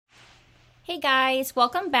Hey guys,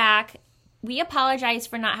 welcome back. We apologize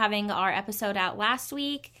for not having our episode out last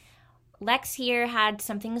week. Lex here had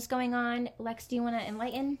some things going on. Lex, do you want to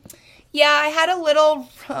enlighten? Yeah, I had a little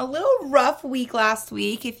rough week last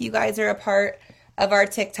week. If you guys are a part of our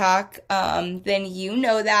TikTok, then you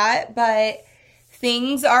know that. But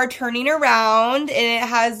things are turning around, and it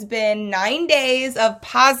has been 9 days of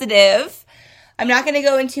positive. I'm not going to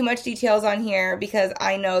go into much details on here because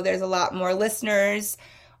I know there's a lot more listeners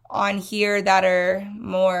on here that are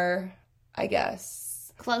more, I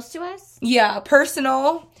guess, close to us? Yeah,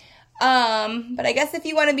 personal. But I guess if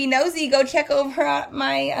you want to be nosy, go check over at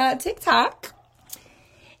my TikTok.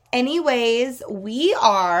 Anyways, we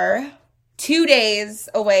are 2 days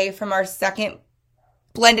away from our second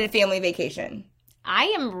blended family vacation. I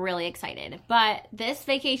am really excited, but this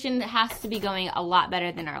vacation has to be going a lot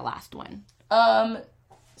better than our last one.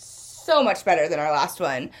 So much better than our last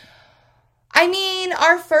one. I mean,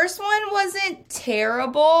 our first one wasn't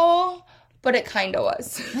terrible, but it kind of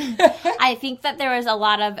was. I think that there was a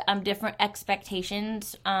lot of different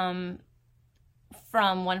expectations from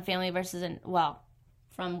one family versus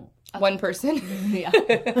from one person. Yeah.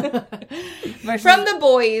 From the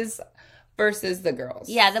boys versus the girls.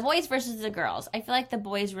 Yeah, the boys versus the girls. I feel like the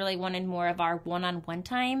boys really wanted more of our one-on-one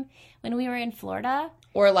time when we were in Florida.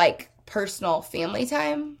 Or like personal family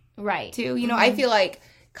time. Right. Too. You know, I feel like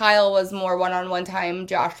Kyle was more one-on-one time.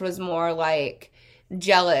 Josh was more like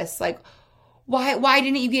jealous. Like, why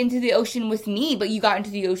didn't you get into the ocean with me, but you got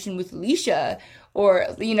into the ocean with Alicia? Or,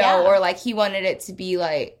 you know, or like he wanted it to be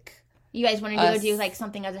like... You guys wanted to go do like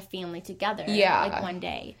something as a family together. Yeah. Like one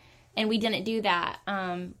day. And we didn't do that.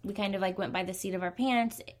 We kind of like went by the seat of our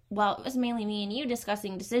pants. Well, it was mainly me and you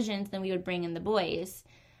discussing decisions, then we would bring in the boys.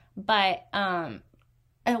 But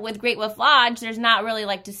with Great Wolf Lodge, there's not really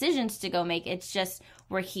like decisions to go make. It's just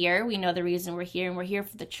we're here. We know the reason we're here, and we're here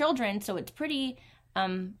for the children. So it's pretty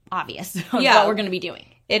obvious what we're going to be doing.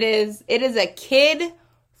 It is a kid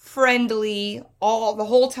friendly the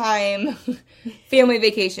whole time family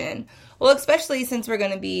vacation. Well, especially since we're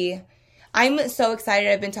going to be. I'm so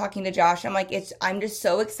excited. I've been talking to Josh. I'm just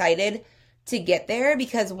so excited to get there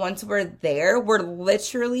because once we're there, we're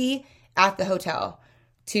literally at the hotel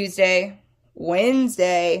Tuesday,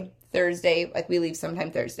 Wednesday, Thursday. Like we leave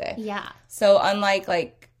sometime Thursday. Yeah. So unlike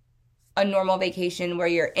like a normal vacation where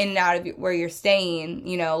you're in and out of where you're staying,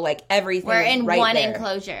 you know, like everything. We're in right one there.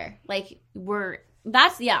 enclosure. Like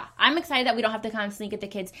I'm excited that we don't have to constantly get the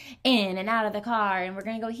kids in and out of the car and we're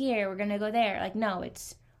going to go here, we're going to go there. Like, no,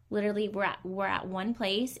 it's literally we're at one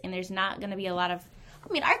place and there's not going to be a lot of,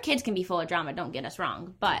 I mean, our kids can be full of drama, don't get us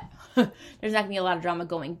wrong, but there's not going to be a lot of drama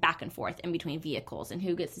going back and forth in between vehicles and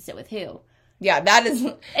who gets to sit with who. Yeah, that is...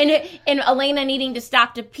 And Elena needing to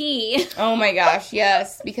stop to pee. Oh my gosh,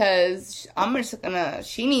 yes, because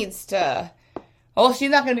she needs to... Well,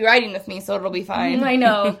 she's not going to be riding with me, so it'll be fine. I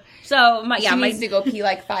know. So, she needs to go pee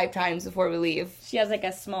like 5 times before we leave. She has like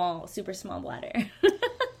a super small bladder.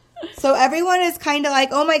 So everyone is kind of like,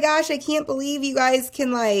 oh my gosh, I can't believe you guys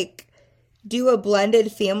can like do a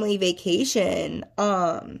blended family vacation.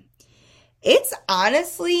 It's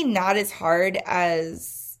honestly not as hard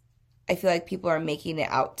as I feel like people are making it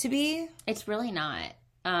out to be. It's really not.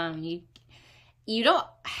 You don't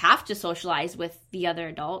have to socialize with the other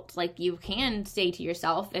adults. Like, you can stay to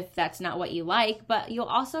yourself if that's not what you like, but you'll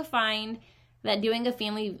also find that doing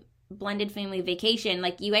a blended family vacation,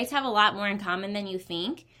 like, you guys have a lot more in common than you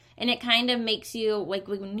think, and it kind of makes you, like,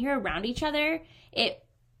 when you're around each other, it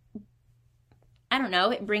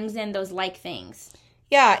brings in those like things.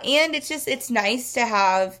 Yeah, and it's nice to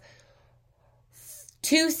have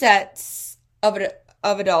 2 sets of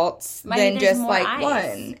adults than just like eyes.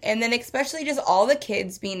 One. And then especially just all the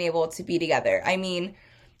kids being able to be together. I mean,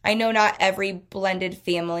 I know not every blended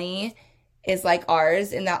family is like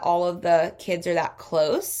ours in that all of the kids are that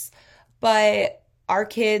close, but our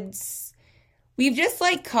kids, we've just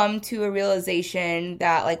like come to a realization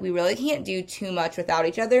that like we really can't do too much without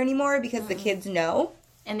each other anymore because the kids know.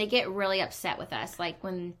 And they get really upset with us, like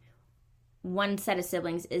when one set of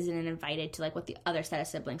siblings isn't invited to like what the other set of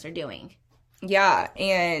siblings are doing. Yeah,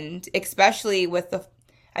 and especially with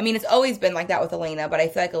it's always been like that with Elena, but I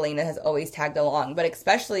feel like Elena has always tagged along, but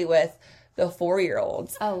especially with the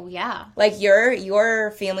 4-year-olds. Oh, yeah. Like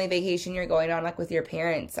your family vacation you're going on like with your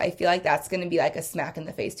parents, I feel like that's going to be like a smack in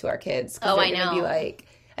the face to our kids. Oh, I know. Be like,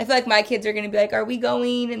 I feel like my kids are going to be like, are we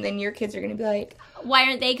going? And then your kids are going to be like, why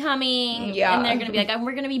aren't they coming? Yeah. And they're going to be like,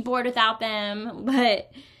 we're going to be bored without them.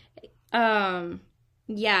 But,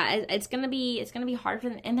 yeah, it's going to be hard for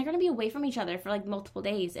them. And they're going to be away from each other for like multiple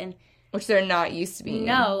days. And Which they're not used to being.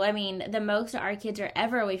 No, I mean, the most our kids are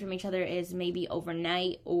ever away from each other is maybe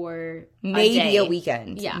overnight or maybe a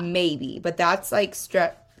weekend. Yeah. Maybe. But that's like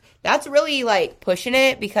that's really like pushing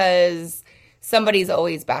it because somebody's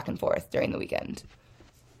always back and forth during the weekend.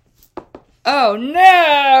 Oh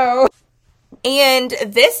no! And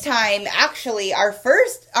this time, actually, our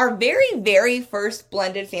very, very first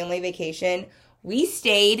blended family vacation, we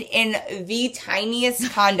stayed in the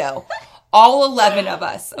tiniest condo. All 11 of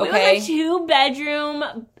us, okay? We were a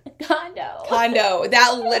 2-bedroom condo.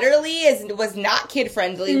 That literally was not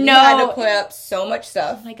kid-friendly. We had to put up so much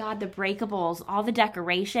stuff. Oh, my God. The breakables. All the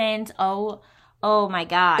decorations. Oh, my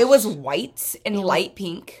gosh. It was white and light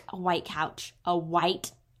pink. A white couch. A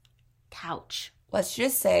white couch. Let's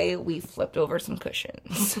just say we flipped over some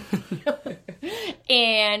cushions.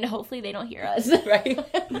 And hopefully they don't hear us. Right?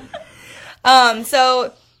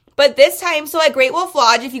 But this time, so at Great Wolf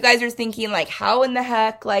Lodge, if you guys are thinking, like, how in the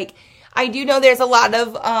heck, like, I do know there's a lot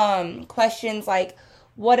of questions, like,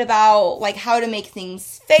 what about, like, how to make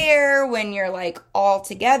things fair when you're, like, all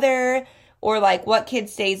together, or, like, what kid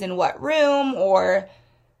stays in what room, or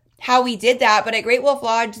how we did that. But at Great Wolf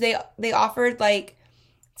Lodge, they offered, like,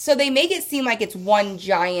 so they make it seem like it's one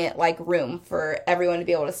giant, like, room for everyone to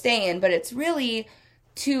be able to stay in, but it's really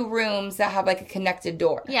 2 rooms that have, like, a connected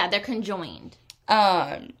door. Yeah, they're conjoined.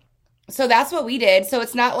 So that's what we did. So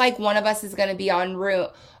it's not like one of us is going to be on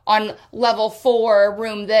level 4,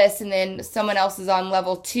 room this, and then someone else is on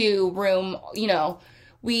level 2, room, you know.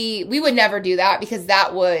 We would never do that because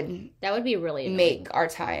that would be really annoying. Make our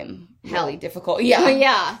time really difficult. Yeah.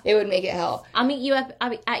 Yeah. It would make it hell. I'll meet you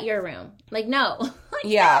at your room. Like, no. Like,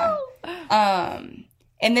 yeah. No.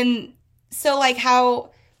 And then, so, like,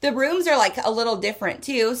 how the rooms are, like, a little different,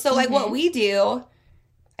 too. So, like, what we do,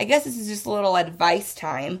 I guess this is just a little advice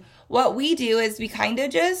time. What we do is we kind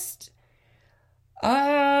of just,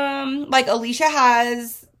 like, Alicia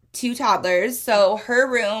has 2 toddlers, so her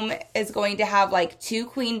room is going to have, like, 2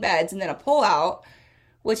 queen beds and then a pull-out,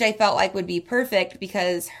 which I felt like would be perfect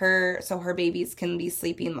because her babies can be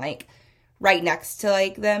sleeping, like, right next to,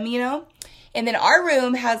 like, them, you know? And then our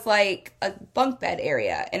room has, like, a bunk bed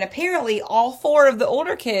area. And apparently all 4 of the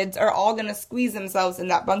older kids are all going to squeeze themselves in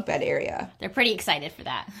that bunk bed area. They're pretty excited for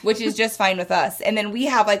that. Which is just fine with us. And then we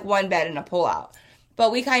have, like, 1 bed and a pull-out.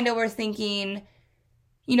 But we kind of were thinking,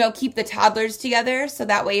 you know, keep the toddlers together. So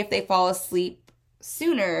that way if they fall asleep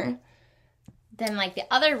sooner, then, like, the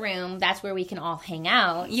other room, that's where we can all hang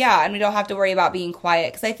out. Yeah, and we don't have to worry about being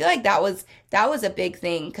quiet. Because I feel like that was a big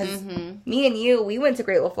thing. Because me and you, we went to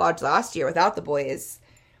Great Wolf Lodge last year without the boys.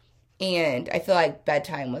 And I feel like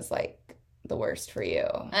bedtime was, like, the worst for you.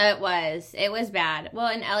 It was bad. Well,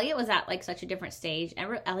 and Elliot was at, like, such a different stage.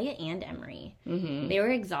 Elliot and Emery. Mm-hmm. They were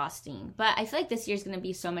exhausting. But I feel like this year's going to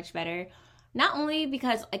be so much better. Not only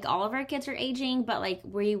because, like, all of our kids are aging, but, like,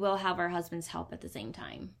 we will have our husband's help at the same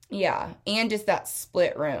time. Yeah, and just that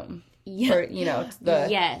split room. Yeah. For, you know,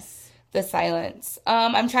 the silence.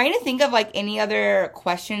 I'm trying to think of, like, any other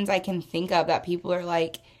questions I can think of that people are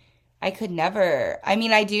like, I could never. I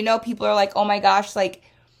mean, I do know people are like, oh my gosh, like,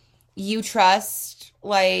 you trust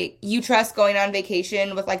going on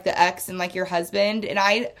vacation with, like, the ex and, like, your husband, and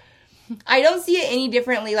I don't see it any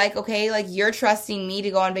differently. Like, okay, like, you're trusting me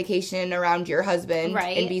to go on vacation around your husband.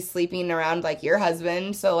 Right. And be sleeping around, like, your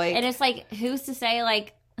husband. So, like... And it's, like, who's to say,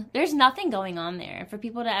 like, there's nothing going on there. For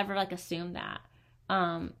people to ever, like, assume that.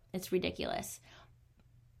 It's ridiculous.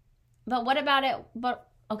 But what about it?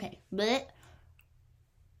 Okay. But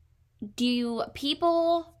do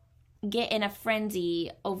people get in a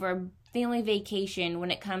frenzy over family vacation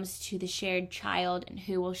when it comes to the shared child and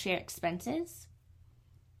who will share expenses?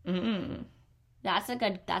 That's a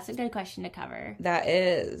good question to cover. That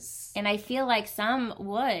is. And I feel like some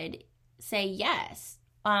would say yes.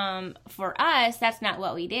 For us, that's not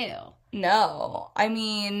what we do. No. I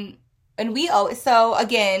mean, and so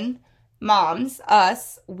again, moms,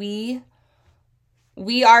 us, we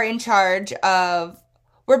are in charge of,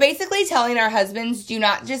 we're basically telling our husbands, do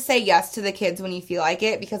not just say yes to the kids when you feel like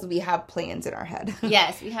it, because we have plans in our head.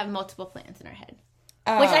 Yes, we have multiple plans in our head.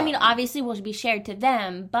 Which, I mean, obviously will be shared to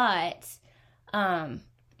them, but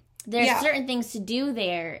there's certain things to do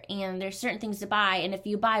there, and there's certain things to buy, and if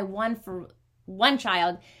you buy one for one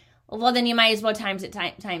child, well, then you might as well times it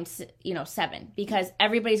times 7, because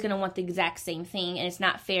everybody's going to want the exact same thing, and it's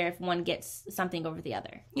not fair if one gets something over the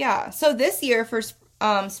other. Yeah, so this year for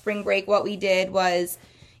spring break, what we did was,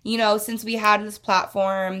 since we had this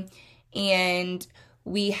platform, and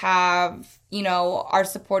we have, our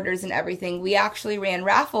supporters and everything, we actually ran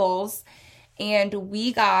raffles, and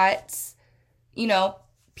we got,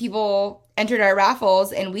 people entered our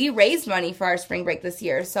raffles, and we raised money for our spring break this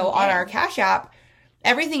year. So on our Cash App,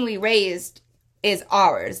 everything we raised is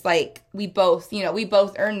ours. Like, we both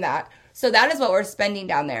earned that. So that is what we're spending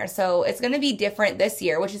down there. So it's going to be different this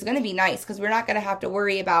year, which is going to be nice because we're not going to have to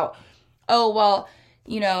worry about, oh, well,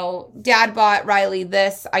 Dad bought Riley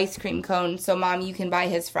this ice cream cone, so Mom, you can buy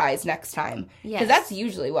his fries next time. Because that's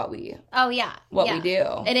usually what we we do.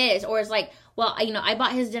 It is. Or it's like, well, I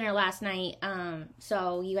bought his dinner last night,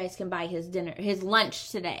 so you guys can buy his lunch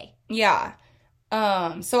today. Yeah.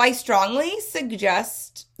 So I strongly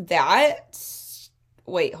suggest that.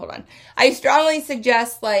 Wait, hold on. I strongly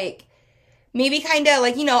suggest, like, maybe kind of,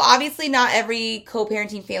 like, obviously not every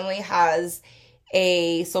co-parenting family has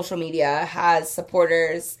a social media, has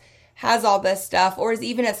supporters, has all this stuff, or is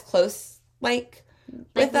even as close, like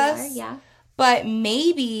with us. Yeah. But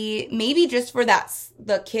maybe just for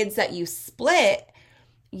the kids that you split,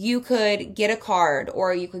 you could get a card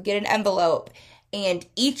or you could get an envelope, and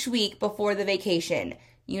each week before the vacation,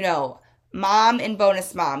 Mom and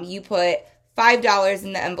bonus mom, you put $5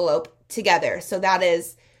 in the envelope together. So that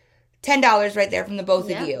is $10 right there from the both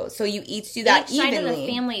of you. So you each do that evenly. Each side of the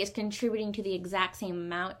family is contributing to the exact same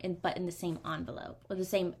amount, but in the same envelope or the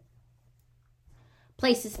same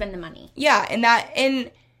place to spend the money. Yeah, and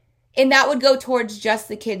that would go towards just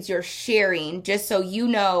the kids you're sharing, just so you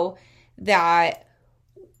know that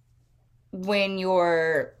when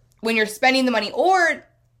you're spending the money, or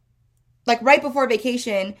like right before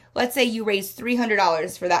vacation, let's say you raise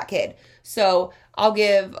 $300 for that kid. So I'll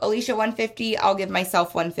give Alicia $150, I'll give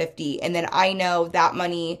myself $150, and then I know that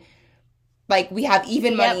money, like, we have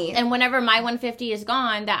even money. And whenever my $150 is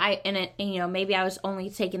gone, maybe I was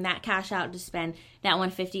only taking that cash out to spend that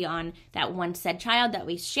 $150 on that one said child that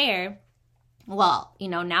we share. Well,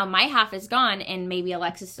 now my half is gone, and maybe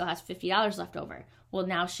Alexis still has $50 left over. Well,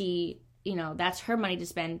 now she, that's her money to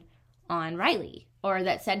spend on Riley or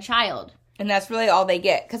that said child. And that's really all they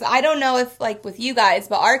get. Because I don't know if, like, with you guys,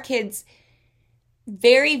 but our kids,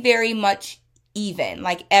 very, very much even.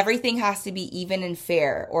 Like, everything has to be even and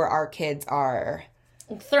fair, or our kids are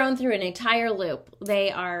thrown through an entire loop.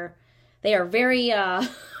 They are very,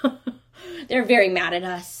 they're very mad at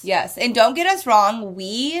us. Yes. And don't get us wrong.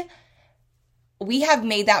 We have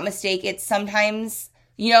made that mistake. It's sometimes,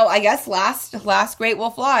 I guess last Great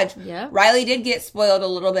Wolf Lodge, Riley did get spoiled a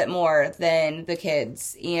little bit more than the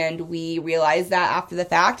kids. And we realized that after the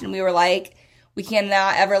fact. And we were like, we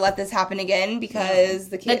cannot ever let this happen again, because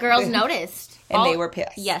the girls noticed. And they were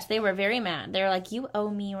pissed. Yes, they were very mad. They were like, you owe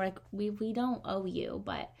me. We're like, we don't owe you,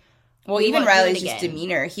 but... Well, even Riley's just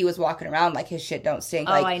demeanor, he was walking around like his shit don't stink.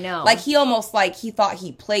 Like, I know. Like, he almost, like, he thought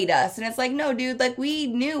he played us. And it's like, no, dude, like, we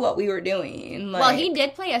knew what we were doing. Like, well, he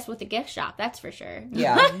did play us with the gift shop, that's for sure.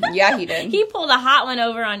 Yeah. Yeah, he did. He pulled a hot one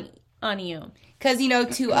over on you. Because,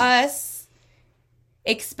 to us,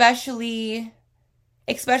 especially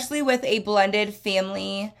with a blended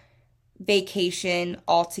family vacation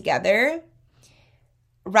all together,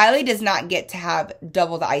 Riley does not get to have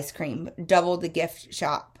double the ice cream, double the gift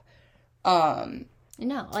shop. No,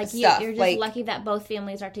 like, you're just, like, lucky that both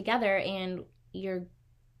families are together, and you're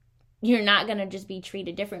not gonna just be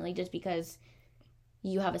treated differently just because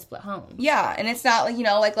you have a split home. Yeah, and it's not like,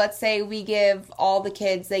 like, let's say we give all the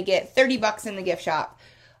kids, they get $30 in the gift shop.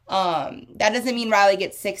 That doesn't mean Riley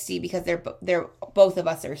gets 60 because they're both of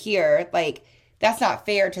us are here. Like, that's not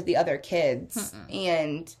fair to the other kids.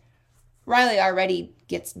 And Riley already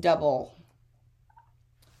gets double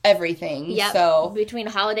everything. Yep. So between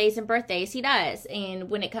holidays and birthdays, he does. And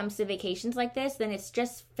when it comes to vacations like this, then it's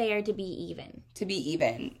just fair to be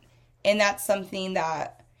even. And that's something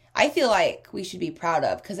that I feel like we should be proud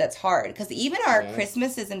of, because it's hard. Because even our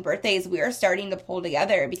Christmases and birthdays, we are starting to pull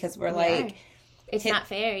together, because we're like... It's not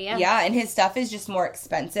fair, yeah. Yeah, and his stuff is just more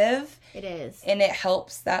expensive. It is. And it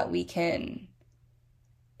helps that we can...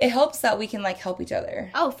 like, help each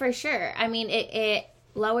other. Oh, for sure. I mean, it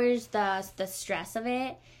lowers the stress of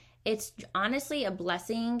it. It's honestly a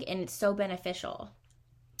blessing, and it's so beneficial.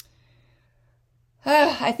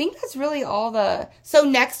 I think that's really all So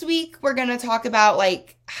next week, we're going to talk about,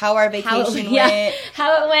 like, how our vacation went.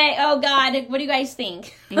 How it went. Oh, God. What do you guys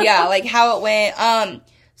think? Yeah, like, how it went.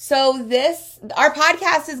 So our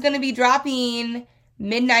podcast is going to be dropping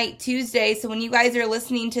midnight Tuesday. So when you guys are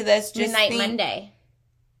listening to this, just Monday.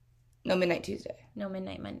 No, midnight Tuesday. No,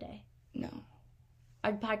 midnight Monday. No.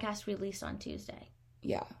 Our podcast released on Tuesday.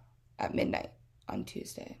 Yeah, at midnight on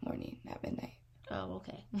Tuesday morning at midnight. Oh,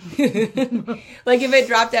 okay. Like, if it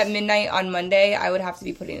dropped at midnight on Monday, I would have to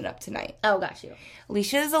be putting it up tonight. Oh, got you.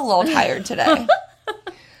 Alicia is a little tired today.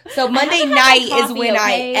 So Monday night is when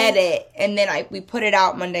I edit, and then we put it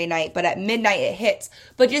out Monday night, but at midnight it hits.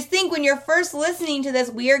 But just think, when you're first listening to this,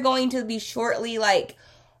 we are going to be shortly, like,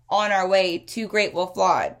 on our way to Great Wolf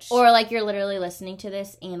Lodge. Or, like, you're literally listening to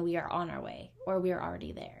this, and we are on our way. Or we are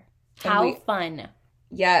already there. How fun.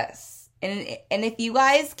 Yes. And if you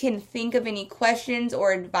guys can think of any questions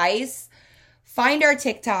or advice, find our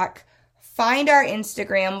TikTok, find our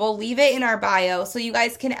Instagram. We'll leave it in our bio so you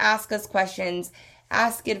guys can ask us questions,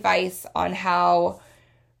 ask advice on how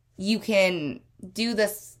you can do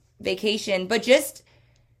this vacation. But just,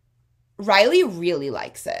 Riley really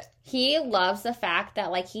likes it. He loves the fact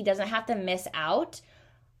that, like, he doesn't have to miss out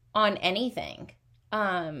on anything.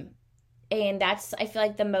 And that's, I feel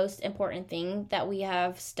like, the most important thing that we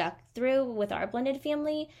have stuck through with our blended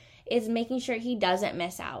family is making sure he doesn't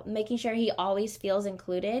miss out, making sure he always feels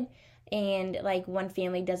included, and, like, one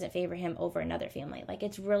family doesn't favor him over another family. Like,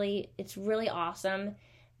 it's really awesome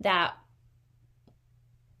that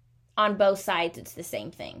on both sides it's the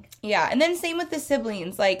same thing. Yeah, and then same with the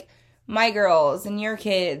siblings, like, my girls and your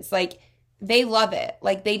kids, like, they love it.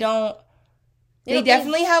 Like, they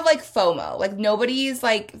definitely have, like, FOMO. Like, nobody's,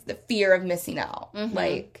 like, the fear of missing out. Mm-hmm.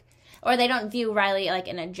 Like, or they don't view Riley, like,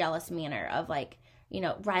 in a jealous manner of, like, you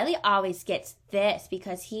know, Riley always gets this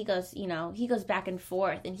because he goes back and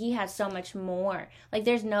forth and he has so much more. Like,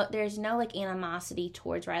 there's no like, animosity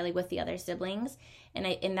towards Riley with the other siblings.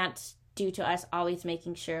 And that's due to us always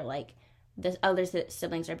making sure, like, the other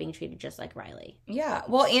siblings are being treated just like Riley. Yeah.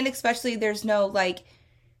 Well, and especially there's no, like,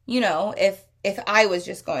 you know, if I was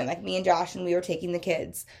just going, like, me and Josh, and we were taking the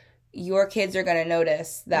kids, your kids are going to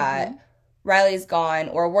notice that Riley's gone,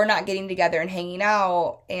 or we're not getting together and hanging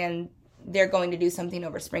out, and they're going to do something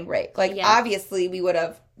over spring break. Like, obviously, we would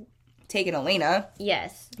have taken Elena.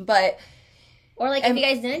 Yes. But... Or, like, if you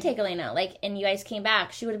guys didn't take Elena, like, and you guys came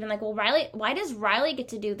back, she would have been like, well, Riley, why does Riley get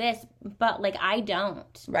to do this, but, like, I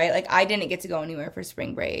don't? Right? Like, I didn't get to go anywhere for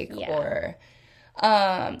spring break. Yeah. Or...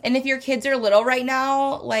 and if your kids are little right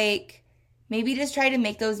now, like, maybe just try to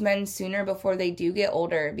make those men sooner before they do get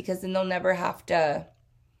older, because then they'll never have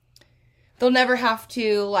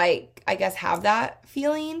to, like, I guess, have that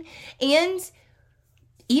feeling. And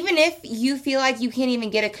even if you feel like you can't even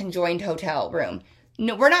get a conjoined hotel room,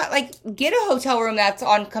 no, we're not, like, get a hotel room that's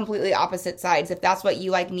on completely opposite sides if that's what you,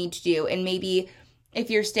 like, need to do. And maybe if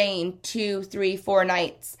you're staying 2, 3, 4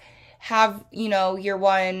 nights, have, you know, your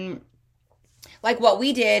one, like, what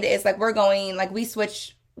we did is, like, we're going, like, we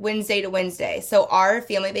switch Wednesday to Wednesday. So our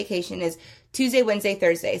family vacation is Tuesday, Wednesday,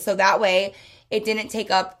 Thursday. So that way it didn't take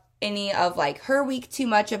up any of, like, her week too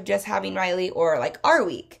much of just having Riley, or, like, our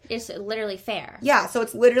week. It's literally fair. Yeah. So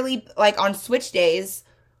it's literally, like, on switch days,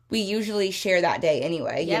 we usually share that day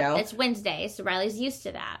anyway, you know? It's Wednesday, so Riley's used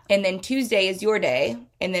to that. And then Tuesday is your day,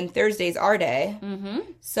 and then Thursday's our day. Mm-hmm.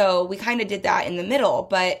 So we kind of did that in the middle.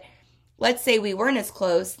 But let's say we weren't as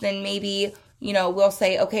close, then maybe, you know, we'll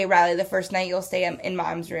say, okay, Riley, the first night you'll stay in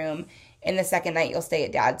Mom's room, and the second night you'll stay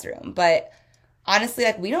at Dad's room. But honestly,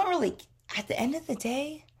 like, we don't really, at the end of the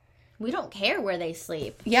day, we don't care where they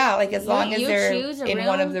sleep. Yeah, like, as long as they're in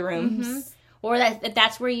one of the rooms. Mm-hmm. Or if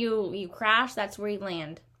that's where you crash, that's where you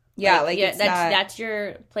land. Yeah, like it's that's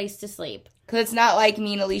your place to sleep. Because it's not like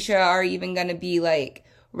me and Alicia are even going to be, like,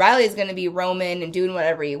 Riley's going to be roaming and doing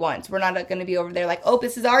whatever he wants. We're not going to be over there like, oh,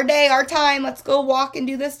 this is our day, our time. Let's go walk and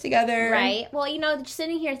do this together. Right. Well, you know, just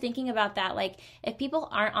sitting here thinking about that, like, if people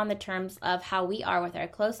aren't on the terms of how we are with our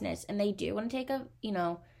closeness, and they do want to take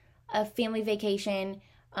a family vacation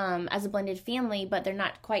as a blended family, but they're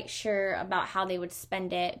not quite sure about how they would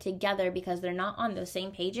spend it together because they're not on those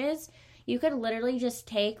same pages, you could literally just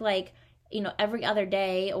take, like, you know, every other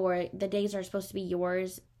day, or the days are supposed to be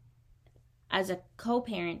yours as a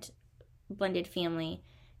co-parent blended family.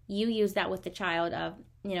 You use that with the child of,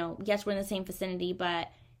 you know, yes, we're in the same vicinity, but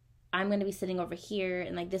I'm going to be sitting over here,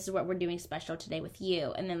 and, like, this is what we're doing special today with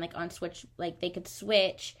you. And then, like, on switch, like, they could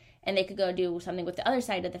switch, and they could go do something with the other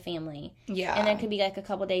side of the family. Yeah. And there could be, like, a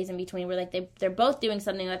couple days in between where, like, they're both doing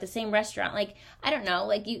something at the same restaurant. Like, I don't know.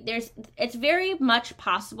 Like, it's very much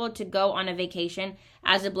possible to go on a vacation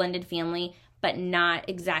as a blended family, but not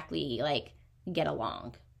exactly, like, get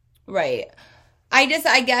along. Right. I guess,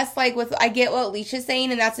 like, I get what Alicia's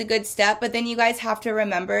saying, and that's a good step, but then you guys have to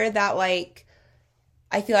remember that, like,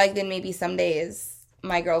 I feel like then maybe some days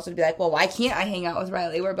my girls would be like, well, why can't I hang out with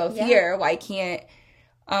Riley? We're both here. Why can't...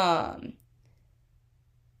 Yeah,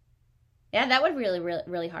 that would really, really,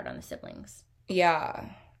 really hard on the siblings. Yeah.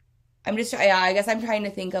 I guess I'm trying to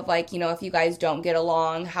think of, like, you know, if you guys don't get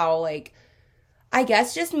along, how, like, I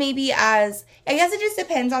guess just maybe I guess it just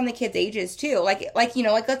depends on the kids' ages, too. Like, you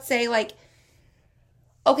know, like, let's say, like,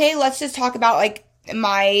 okay, let's just talk about, like,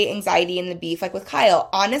 my anxiety and the beef, like with Kyle.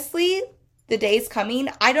 Honestly, the day's coming,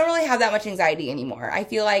 I don't really have that much anxiety anymore. I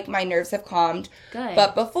feel like my nerves have calmed. Good.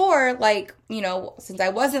 But before, like, you know, since I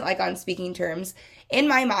wasn't, like, on speaking terms, in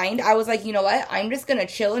my mind, I was like, you know what? I'm just going to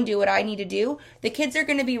chill and do what I need to do. The kids are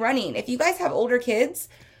going to be running. If you guys have older kids,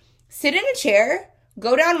 sit in a chair,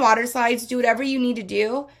 go down water slides, do whatever you need to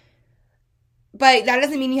do. But that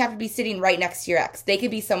doesn't mean you have to be sitting right next to your ex. They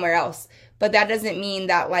could be somewhere else. But that doesn't mean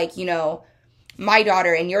that, like, you know, my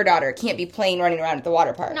daughter and your daughter can't be playing, running around at the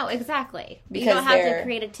water park. No, exactly. Because you don't have to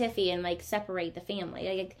create a tiffy and, like, separate the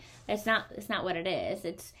family. Like, it's not what it is.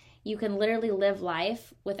 It's, you can literally live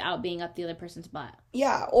life without being up the other person's butt.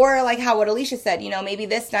 Yeah, or like how what Alicia said, you know, maybe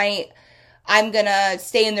this night I'm going to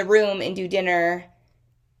stay in the room and do dinner,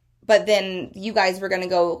 but then you guys were going to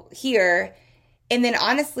go here. And then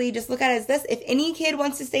honestly, just look at it as this. If any kid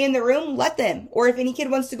wants to stay in the room, let them. Or if any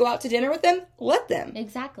kid wants to go out to dinner with them, let them.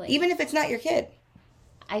 Exactly. Even if it's not your kid.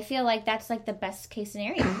 I feel like that's like the best case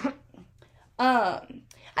scenario.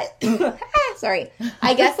 Sorry.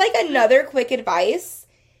 I guess like another quick advice.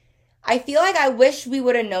 I feel like I wish we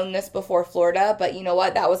would have known this before Florida, but you know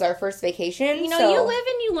what? That was our first vacation. You know, you live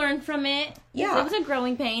and you learn from it. Yeah. It was a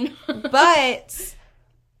growing pain. But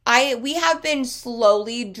we have been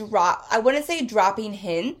slowly I wouldn't say dropping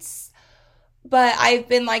hints, but I've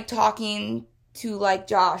been like talking to like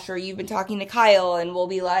Josh, or you've been talking to Kyle, and we'll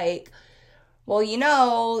be like, well, you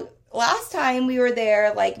know, last time we were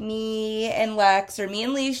there, like me and Lex or me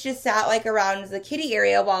and Leash just sat like around the kiddie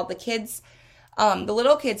area while the kids, the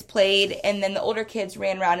little kids played, and then the older kids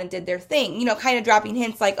ran around and did their thing, you know, kind of dropping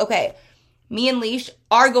hints like, okay, me and Leash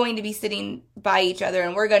are going to be sitting by each other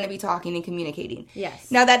and we're going to be talking and communicating.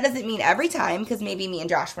 Yes. Now, that doesn't mean every time, because maybe me and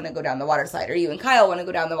Josh want to go down the water slide, or you and Kyle want to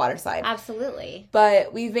go down the water slide. Absolutely.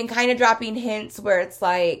 But we've been kind of dropping hints where it's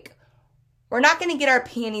like, we're not going to get our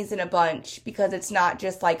panties in a bunch, because it's not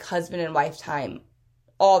just like husband and wife time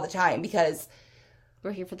all the time, because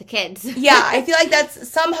we're here for the kids. Yeah, I feel like that's,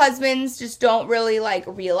 some husbands just don't really like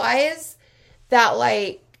realize that,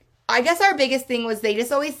 like, I guess our biggest thing was they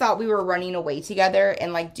just always thought we were running away together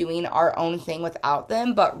and like doing our own thing without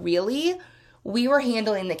them, but really we were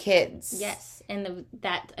handling the kids. Yes, and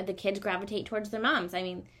the kids gravitate towards their moms. I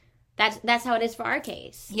mean, that's how it is for our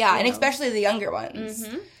case. Yeah, and especially the younger ones.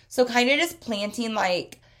 Mm-hmm. So kind of just planting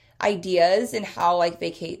like ideas and how like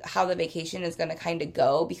how the vacation is going to kind of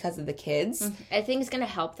go because of the kids. Mm-hmm. I think it's going to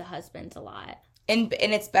help the husbands a lot. And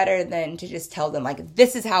it's better than to just tell them, like,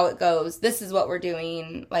 this is how it goes. This is what we're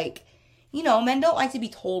doing. Like, you know, men don't like to be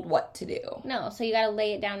told what to do. No, so you got to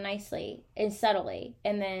lay it down nicely and subtly.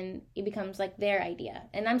 And then it becomes, like, their idea.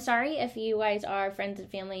 And I'm sorry if you guys are friends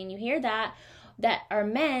and family and you hear that are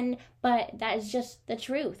men, but that is just the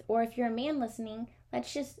truth. Or if you're a man listening,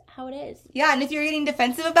 that's just how it is. Yeah, and if you're getting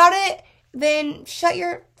defensive about it, then shut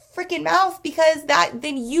your freaking mouth, because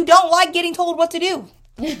then you don't like getting told what to do.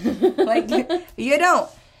 Like, you don't.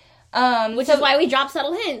 Which is why we drop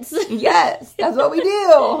subtle hints. Yes, that's what we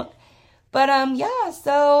do. But, yeah,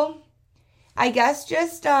 so I guess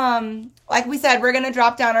just, like we said, we're going to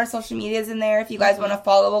drop down our social medias in there if you guys want to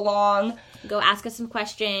follow along. Go ask us some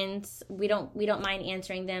questions. We don't mind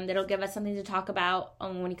answering them. That'll give us something to talk about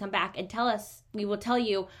when you come back, and tell us. We will tell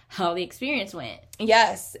you how the experience went.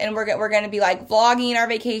 Yes, and we're going to be, like, vlogging our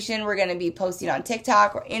vacation. We're going to be posting on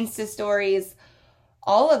TikTok or Insta stories.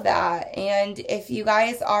 All of that. And if you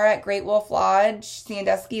guys are at Great Wolf Lodge,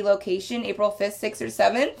 Sandusky location, April 5th, 6th, or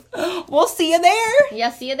 7th, we'll see you there. Yeah,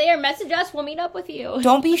 see you there. Message us. We'll meet up with you.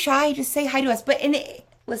 Don't be shy. Just say hi to us. But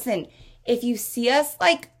listen, if you see us,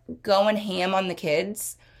 like, going ham on the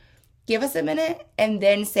kids, give us a minute and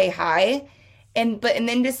then say hi. And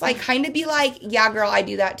then just, like, kind of be like, yeah, girl, I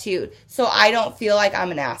do that too. So I don't feel like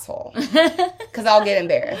I'm an asshole. Because I'll get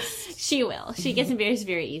embarrassed. She will. She gets embarrassed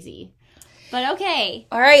very easy. But okay.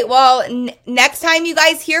 All right. Well, next time you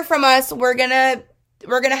guys hear from us, we're gonna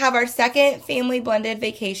have our second family blended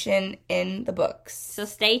vacation in the books. So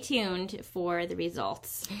stay tuned for the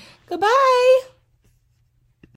results. Goodbye.